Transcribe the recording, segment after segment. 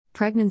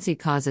Pregnancy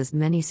causes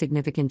many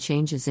significant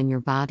changes in your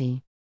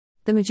body.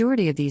 The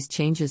majority of these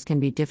changes can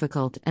be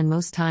difficult and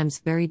most times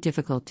very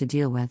difficult to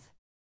deal with.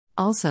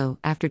 Also,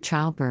 after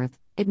childbirth,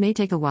 it may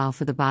take a while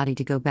for the body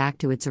to go back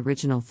to its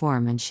original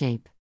form and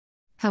shape.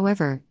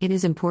 However, it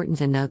is important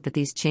to note that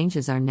these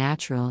changes are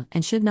natural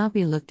and should not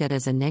be looked at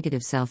as a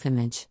negative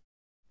self-image.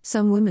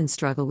 Some women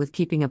struggle with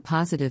keeping a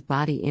positive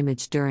body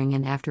image during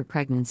and after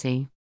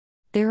pregnancy.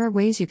 There are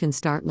ways you can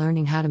start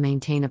learning how to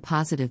maintain a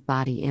positive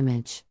body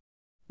image.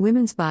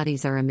 Women's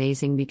bodies are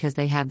amazing because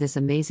they have this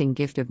amazing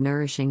gift of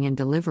nourishing and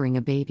delivering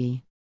a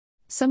baby.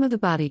 Some of the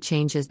body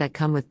changes that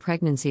come with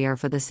pregnancy are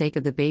for the sake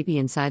of the baby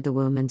inside the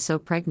womb, and so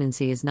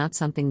pregnancy is not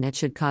something that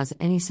should cause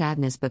any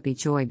sadness but be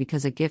joy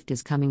because a gift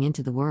is coming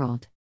into the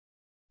world.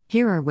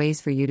 Here are ways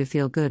for you to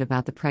feel good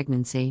about the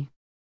pregnancy.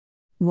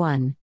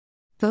 1.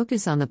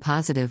 Focus on the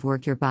positive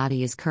work your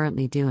body is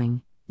currently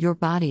doing. Your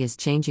body is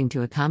changing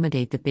to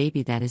accommodate the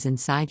baby that is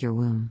inside your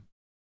womb.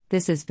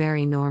 This is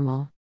very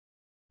normal.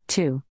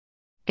 2.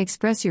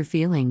 Express your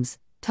feelings,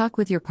 talk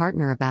with your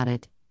partner about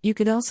it. You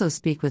could also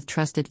speak with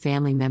trusted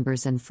family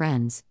members and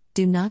friends.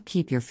 Do not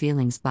keep your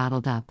feelings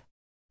bottled up.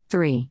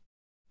 3.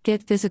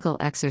 Get physical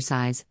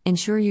exercise.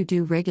 Ensure you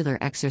do regular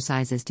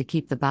exercises to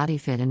keep the body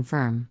fit and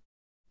firm.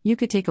 You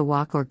could take a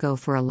walk or go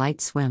for a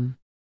light swim.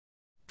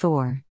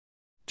 4.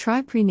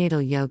 Try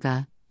prenatal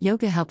yoga.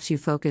 Yoga helps you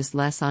focus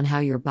less on how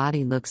your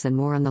body looks and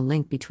more on the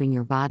link between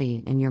your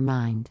body and your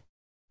mind.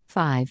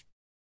 5.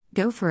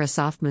 Go for a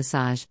soft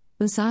massage.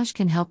 Massage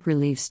can help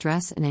relieve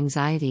stress and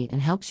anxiety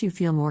and helps you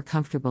feel more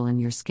comfortable in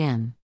your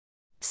skin.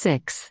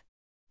 6.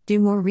 Do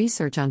more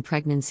research on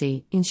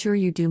pregnancy. Ensure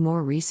you do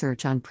more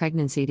research on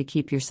pregnancy to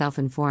keep yourself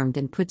informed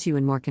and puts you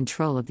in more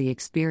control of the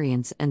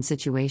experience and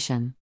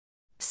situation.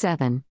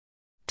 7.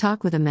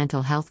 Talk with a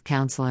mental health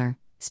counselor.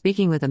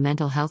 Speaking with a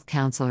mental health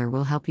counselor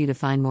will help you to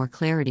find more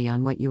clarity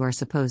on what you are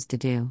supposed to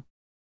do.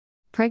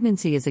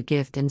 Pregnancy is a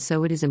gift, and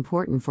so it is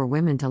important for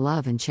women to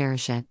love and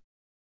cherish it.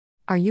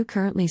 Are you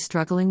currently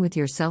struggling with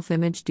your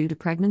self-image due to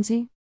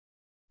pregnancy?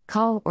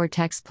 Call or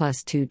text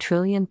 +2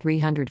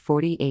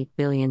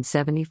 348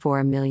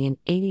 074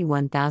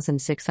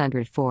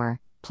 081,604,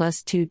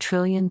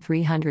 +2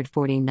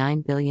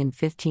 349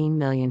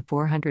 015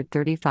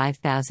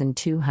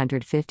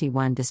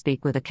 435,251 to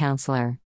speak with a counselor.